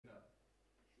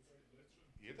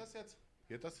Geht das jetzt?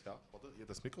 Geht das? Ja, warte, hier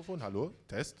das Mikrofon. Hallo?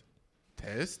 Test?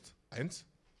 Test? 1?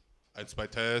 1, 2,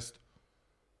 Test.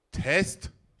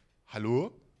 Test?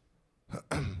 Hallo?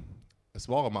 Es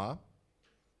waren mal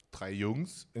 3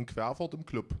 Jungs in Querfurt im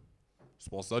Club.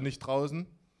 Es war sonnig draußen.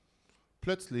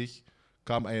 Plötzlich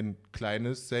kam ein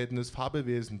kleines, seltenes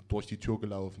Fabelwesen durch die Tür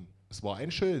gelaufen. Es war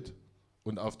ein Schild.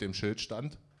 Und auf dem Schild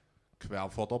stand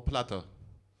Querfurter Platte.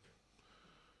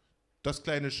 Das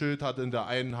kleine Schild hatte in der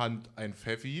einen Hand ein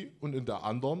Pfeffi und in der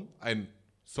anderen ein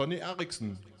Sony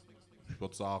Ericsson. Ich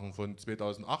würde sagen von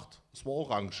 2008. Es war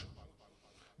orange.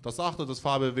 Da sagte das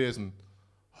Fabelwesen: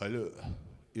 Hallo,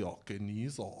 ihr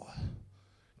Genießer.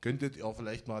 Könntet ihr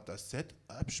vielleicht mal das Set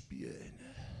abspielen?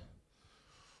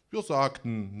 Wir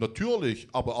sagten, natürlich,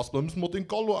 aber erstmal müssen wir den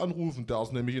Carlo anrufen. Der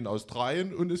ist nämlich in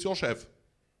Australien und ist ihr Chef.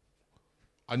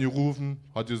 Angerufen,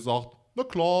 hat gesagt, na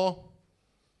klar.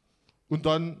 Und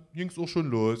dann ging es auch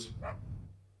schon los.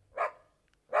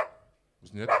 Was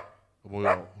ist denn jetzt? Haben wir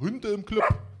ja Hunde im Club.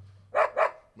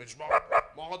 Mensch,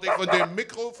 mach dich von dem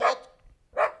Mikro fort.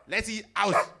 Lassi,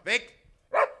 aus, weg.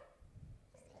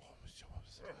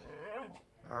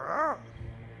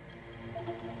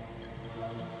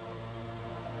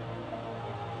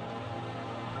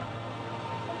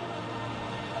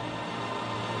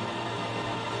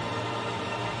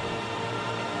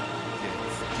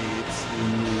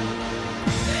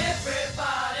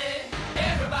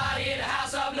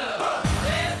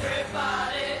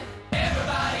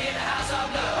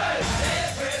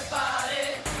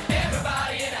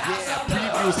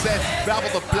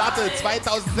 Querfurter Platte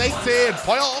 2016.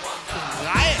 Feuer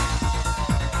frei!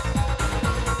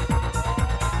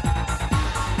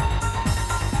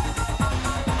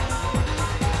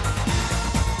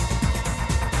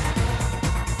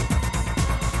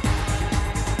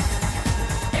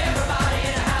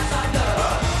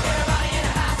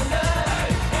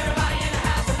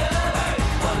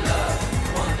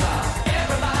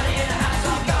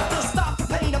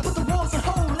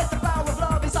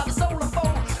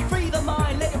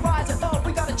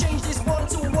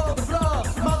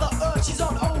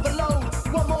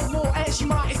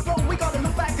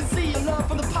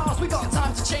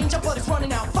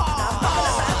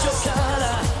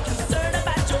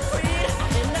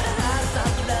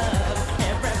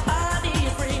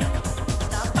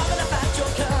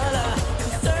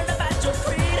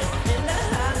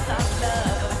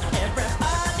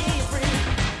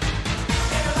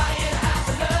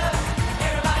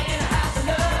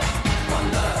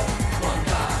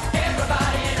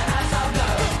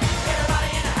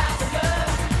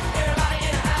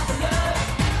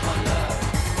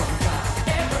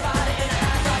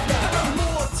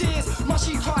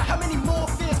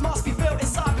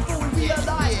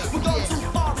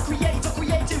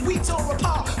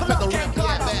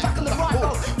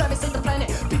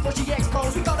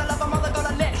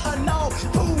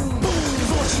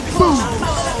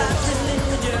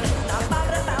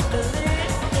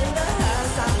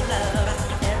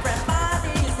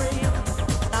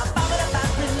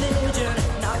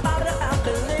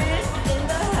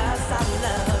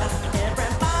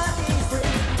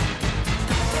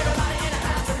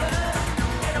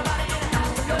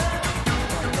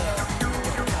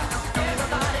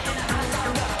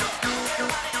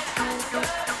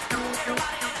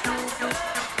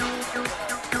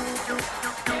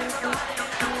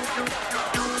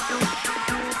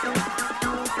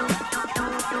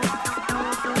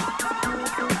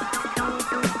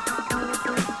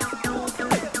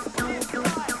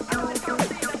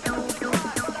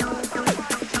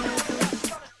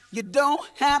 You don't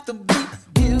have to be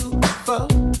beautiful.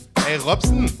 Hey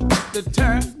Robson, to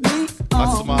turn me on.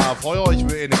 hast du mal Feuer? Ich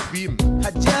will eine Queen.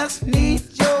 I just need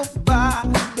your body,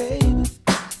 baby.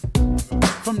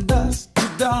 From dusk to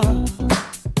dawn.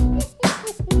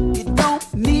 You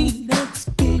don't need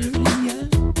experience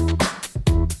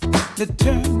to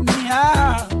turn me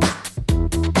out.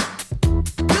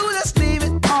 You just leave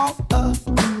it all up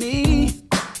to me.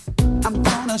 I'm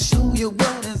gonna show you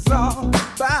what it's all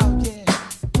about, yeah.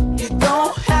 You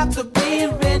don't have to be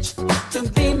rich to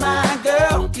be my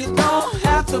girl. You don't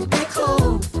have to be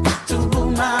cool to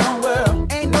rule my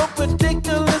world. Ain't no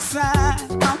particular sign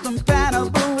I'm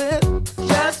compatible with.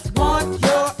 Just want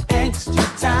your extra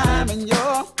time and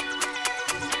your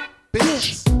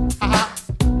Bitch. Aha.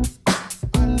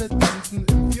 Alle tanzen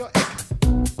im Viereck.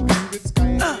 Übelst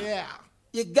geil, yeah.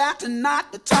 You got to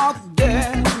not to talk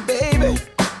dirty, baby.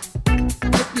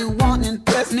 If you want to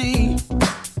impress me.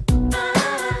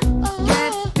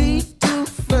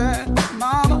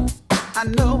 I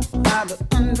know how to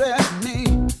undress me.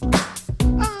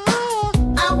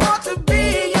 I want to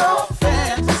be your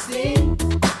fantasy.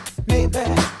 Maybe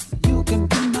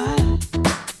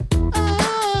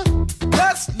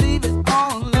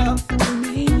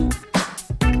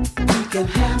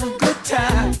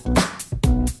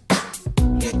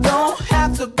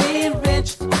be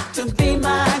rich to be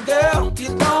my girl.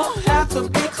 You don't have to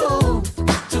be cool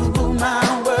to rule my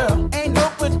world. Ain't no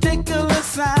particular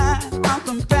sign I'm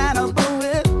compatible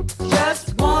with.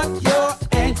 Just want your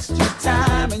extra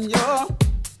time and your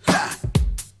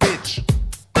Bitch.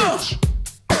 Bitch.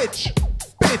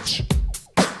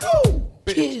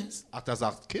 kiss. Ach, der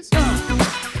sagt Kiss? Ich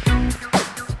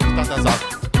dachte, er sagt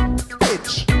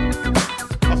Bitch.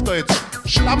 Auf Deutsch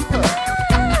Schlampe.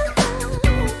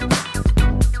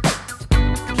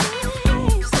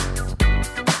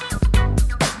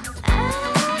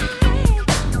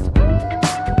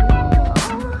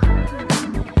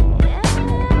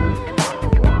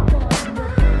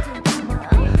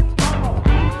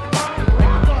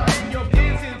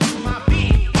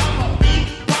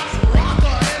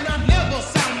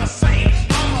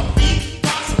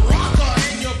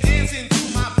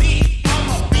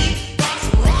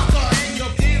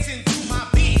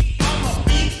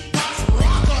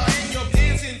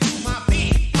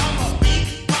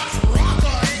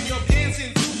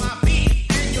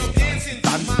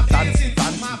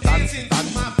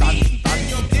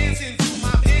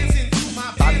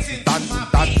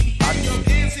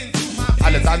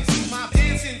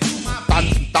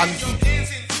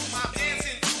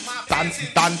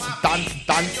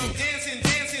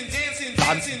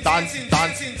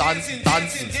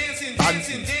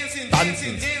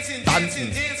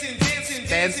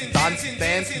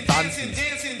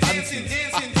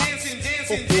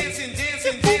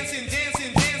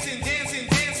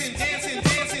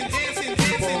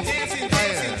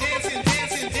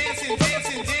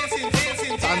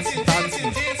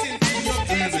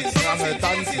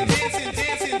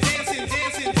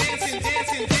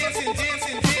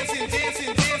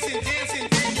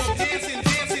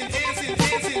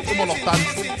 Immer noch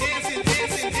tanzen.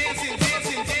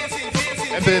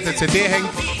 Entweder die CD hängt,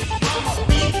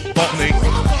 doch nicht.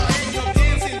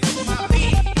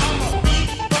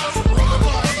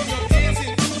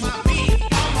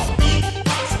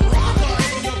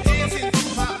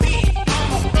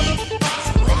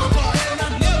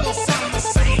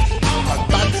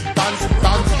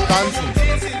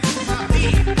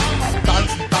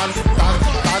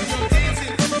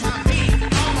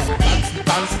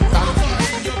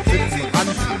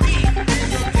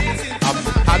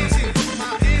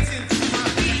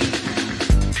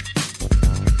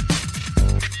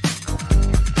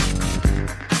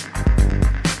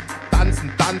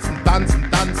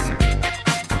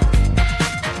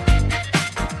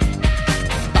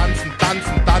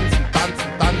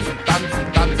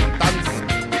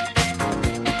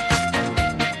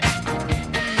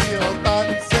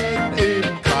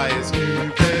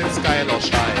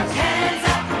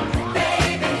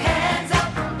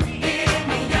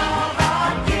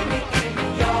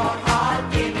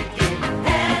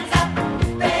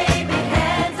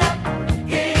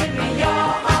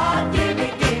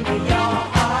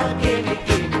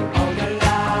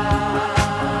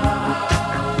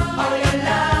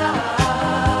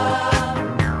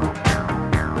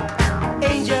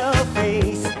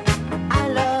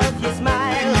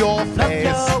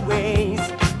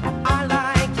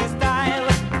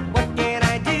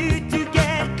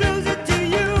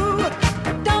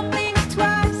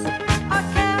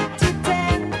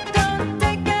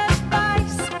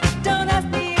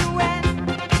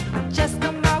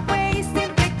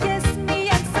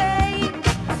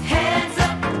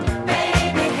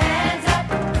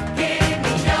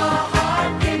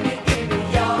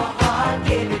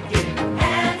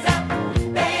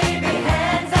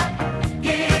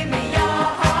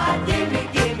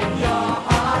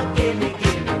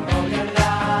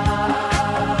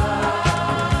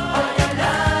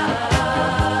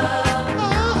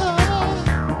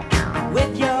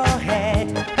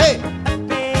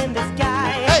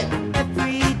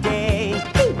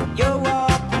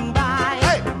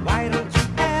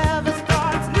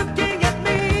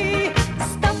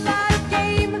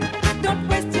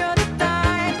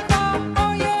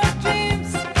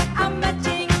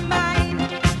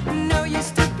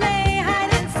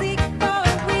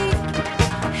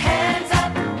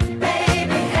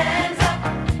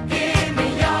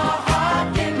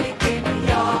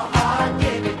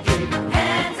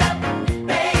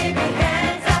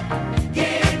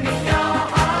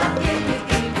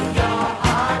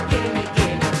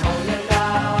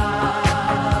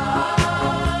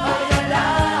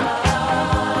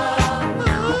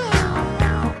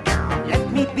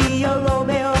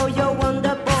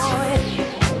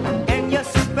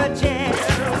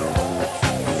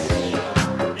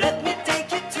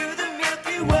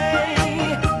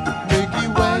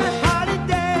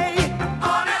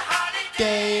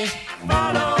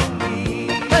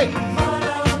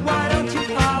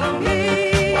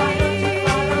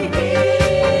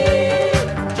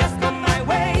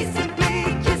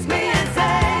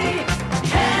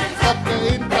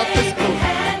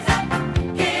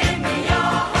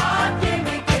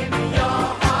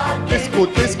 Disco,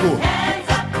 Disco.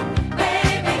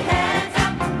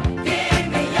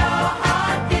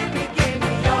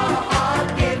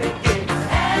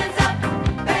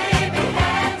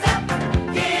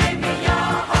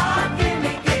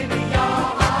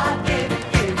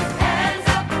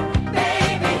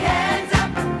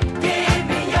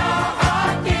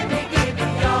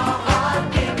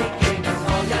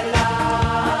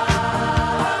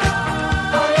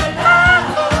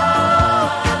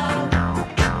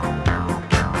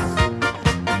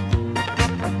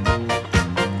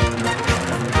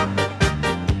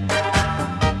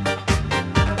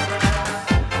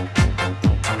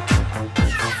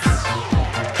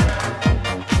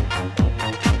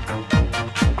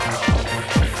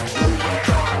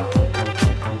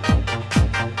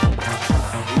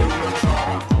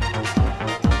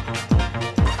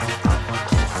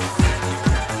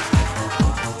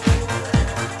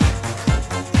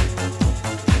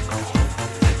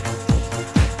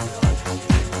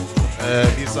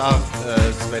 Wie sagt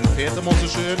Sven Feth immer so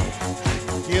schön,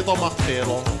 jeder macht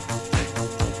Fehler.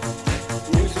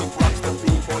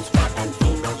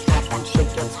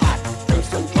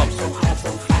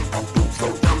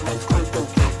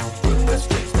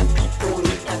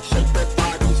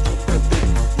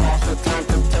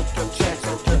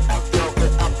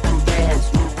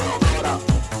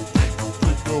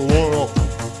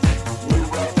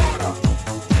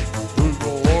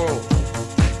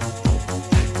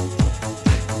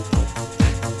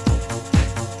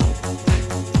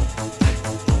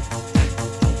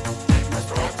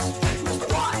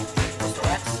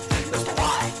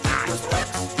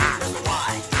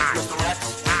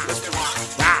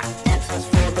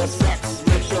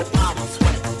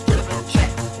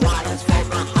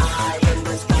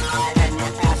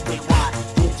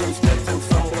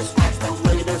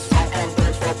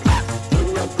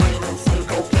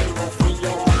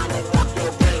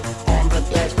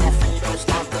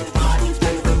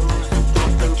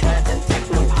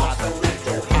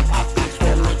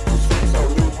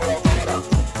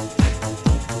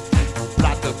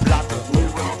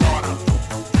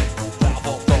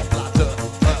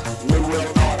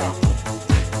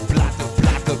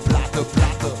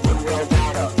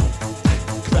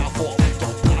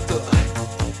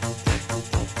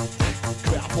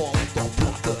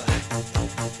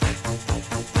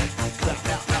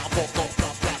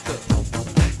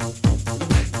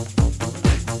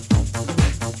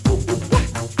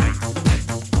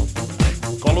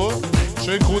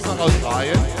 Schönen Gruß nach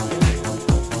Australien.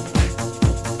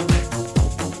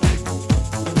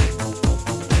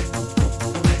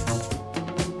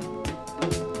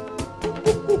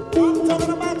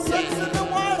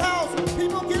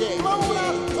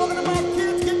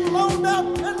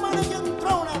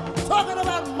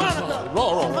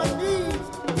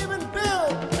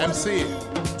 MC.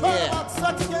 Yeah.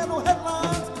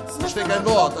 Steck ein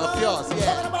Wort auf Jaws.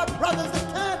 Yeah.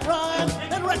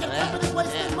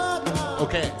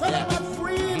 Okay. Yeah.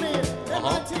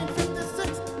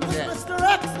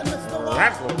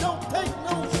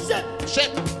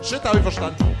 Shit, hab ich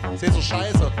verstanden. Seht so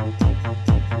scheiße.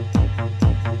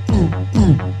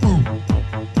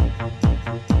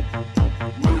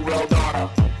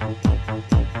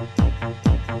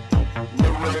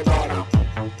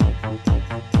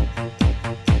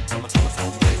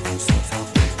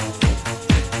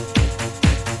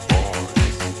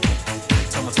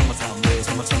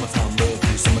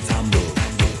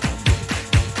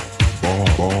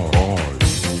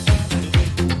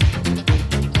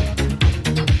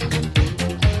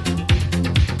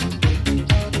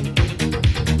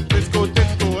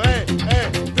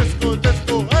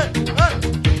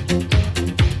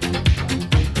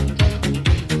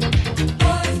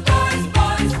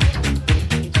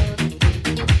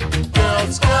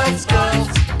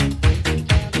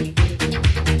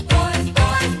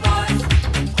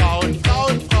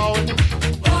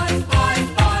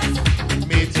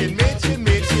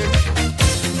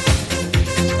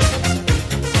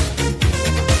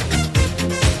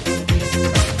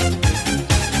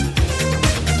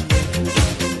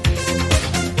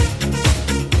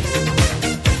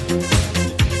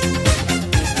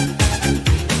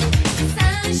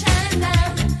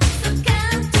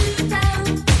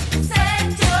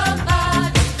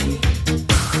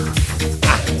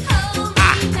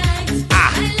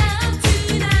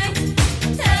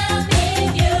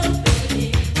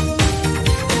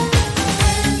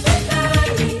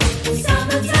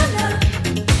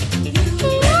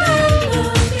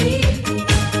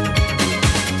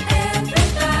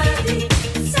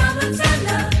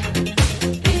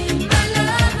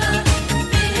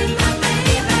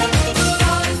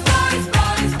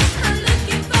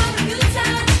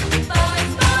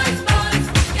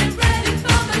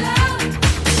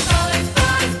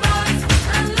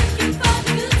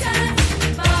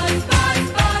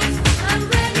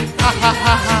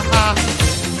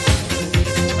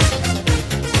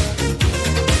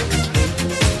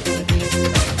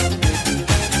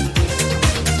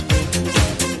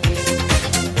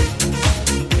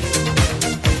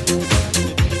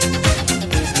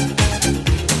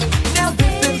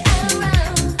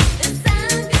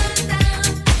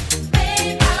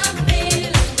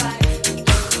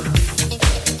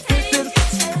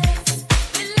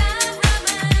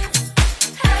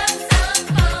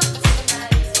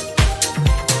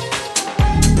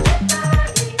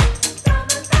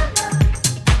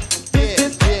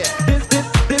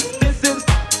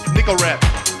 Psycho-Rap.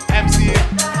 MC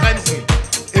Grenzen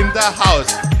in the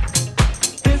house.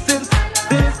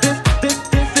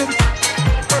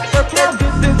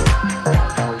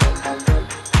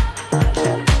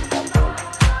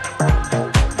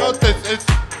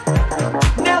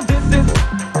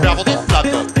 Querfurter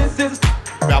Platte.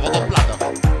 Querfurter Platte.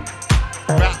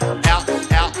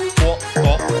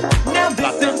 Now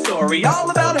this is a story all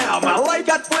about how my life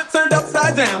got flipped, turned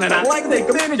upside down, and I'd like to take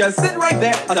a minute just sit right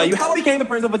there. I'll tell you how I became the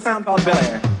prince of a town called Bel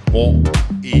Air.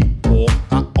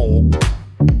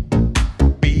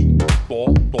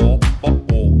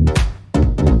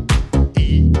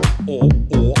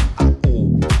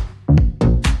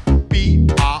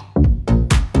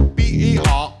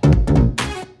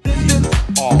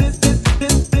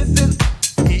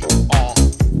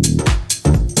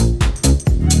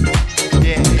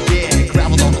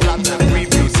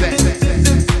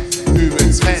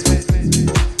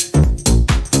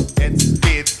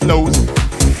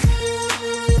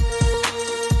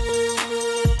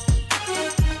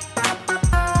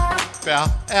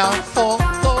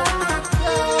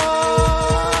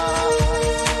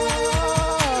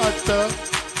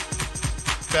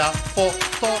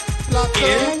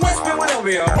 In West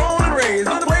Philadelphia, born and raised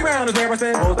on the playground is where I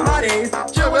spent most of my days.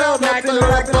 Chill out, acting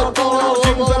like an old fool,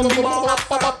 shooting some people up.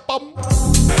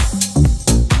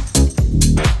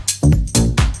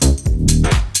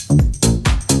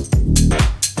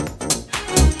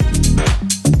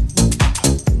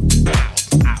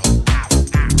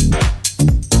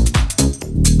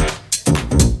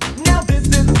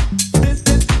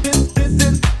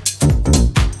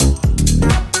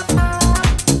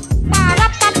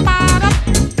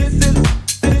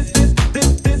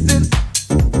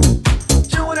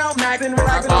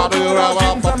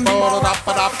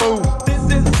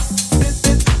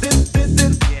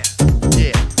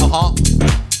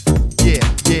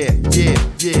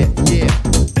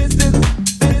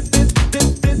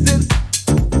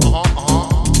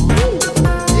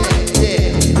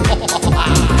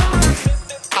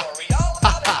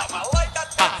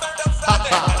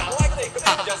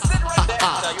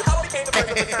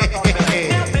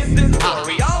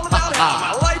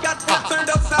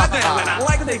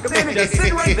 Just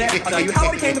sit right there. I'll tell you how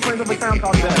I became the prince of a town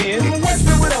called Bel Air. In West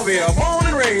Philadelphia, born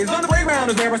and raised on the playground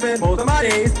is where I spent most of my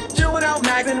days. Chilling out,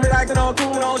 maxing, relaxing, all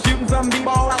cool and all, shooting some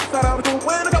b-ball outside of the pool.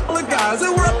 When a couple of guys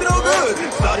who were up to no good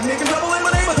started making trouble in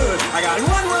my neighborhood. I got in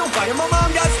one room fighting, my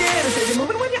mom got scared and said, "You're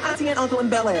moving with your auntie and uncle in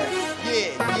Bel Air."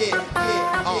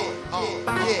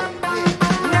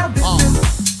 Now this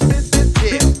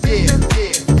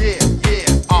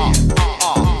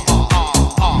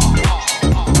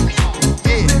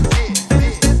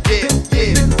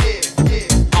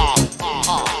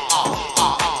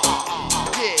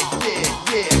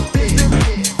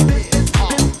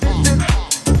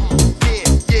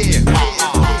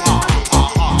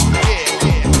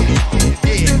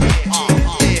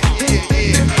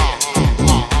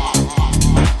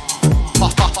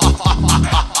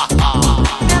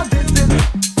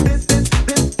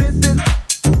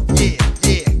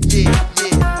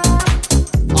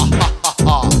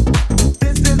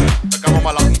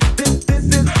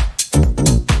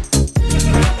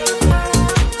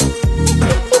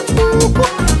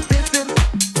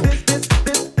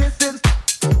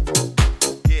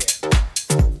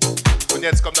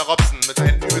Jetzt kommt der Robson mit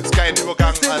einem übelst geilen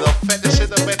Übergang. Also fette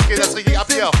Shit im Bett geht das richtig ab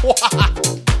hier. Wow.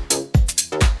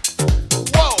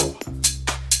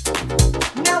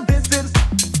 Now this is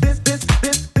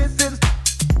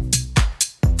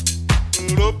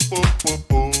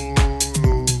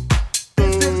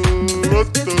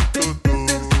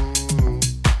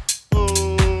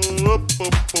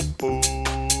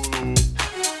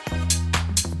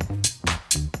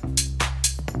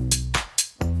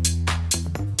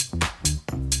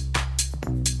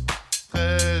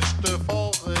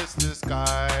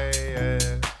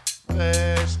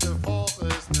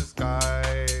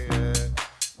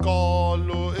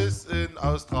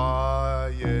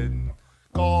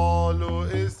Gorlo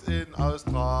ist in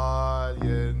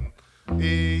Australien.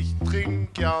 Ich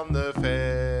trink gerne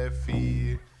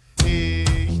Pfeffi.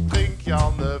 Ich trink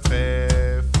gerne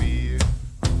Pfeffi.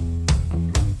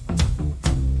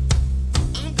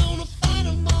 I'm gonna fight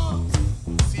 'em all.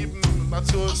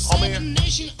 7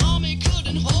 Nationen Army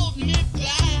couldn't hold me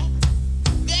back.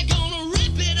 They're gonna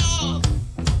rip it off,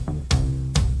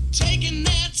 taking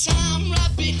their time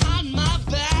right behind my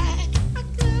back.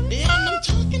 And I'm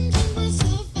talking to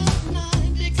myself at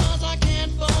night because I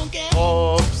can't forget.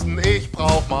 Robson, ich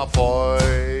brauch mal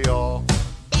Feuer.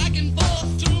 Back and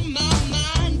forth through my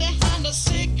mind behind a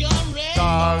cigarette.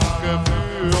 Danke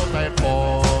für dein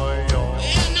Feuer.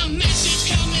 And a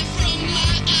message coming from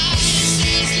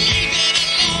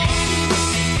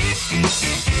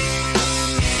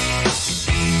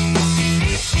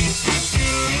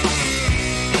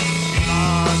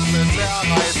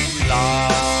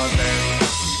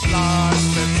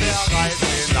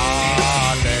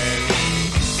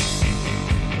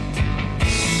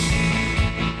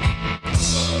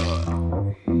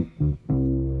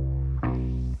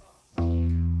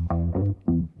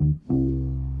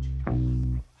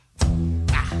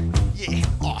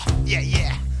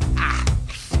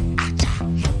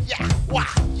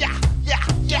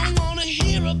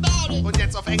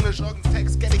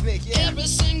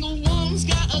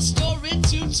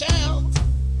hotel.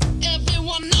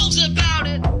 Everyone knows about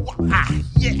it.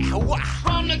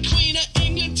 From the Queen of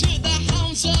England to the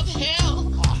hounds of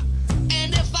hell.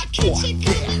 And if I catch it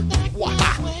coming back my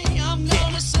way, I'm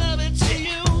gonna serve it to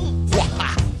you.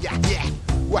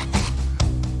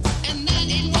 And that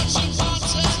ain't what she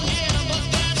wants to hear, but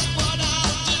that's what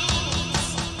I'll do.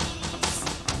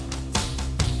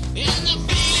 And the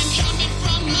feeling coming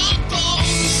from my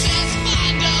bones says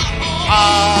find a home.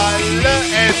 Alle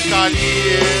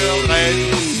eskalieren.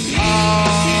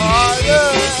 Alle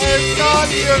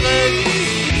eskalieren.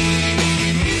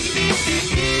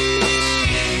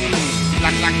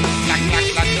 Klack, klack, klack, klack,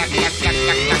 klack, klack, klack, klack,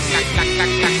 klack, klack, klack, klack,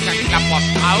 klack, klack, klack, klack, was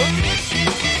aus?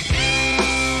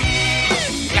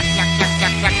 Klack, klack, klack,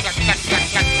 klack, klack, klack,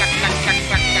 klack, klack, klack, klack, klack, klack,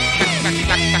 klack,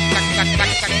 klack,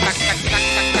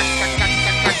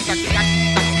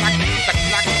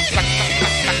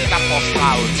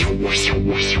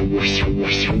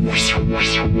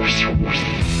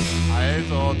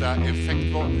 Alter, der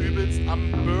Effekt war übelst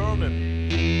am Burnen.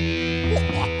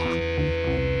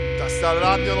 Dass der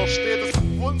Laden hier noch steht, ist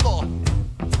ein Wunder.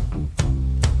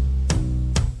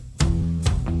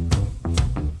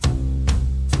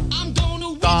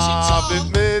 David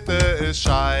Mitte ist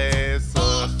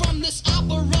scheiße. From this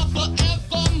opera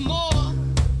forevermore.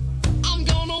 I'm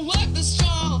gonna work the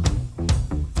strong.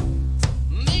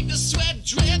 Make the sweat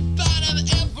drip out of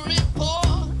every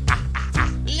pore.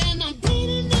 And I'm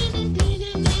bleeding, and I'm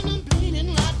bleeding, and I'm bleeding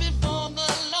right before the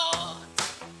Lord.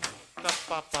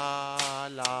 All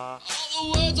the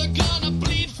words are gonna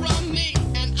bleed from me,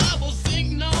 and I will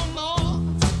think no more.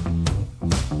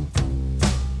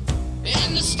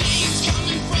 And the stains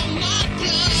coming from my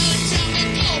blood tell me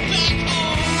go back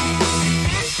home.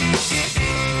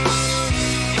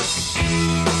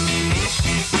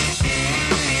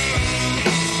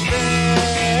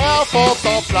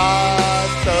 Querfurter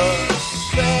Platte.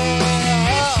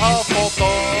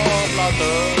 Querfurter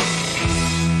Platte.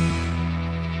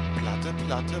 Platte,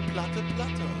 Platte, Platte,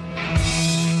 Platte.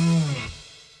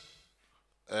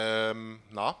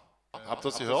 Na? Habt ihr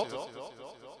das gehört?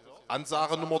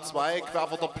 Ansage Nummer 2,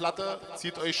 Querfurter Platte.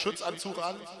 Zieht euch Schutzanzug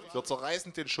an. Wir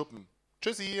zerreißen den Schuppen.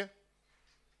 Tschüssi.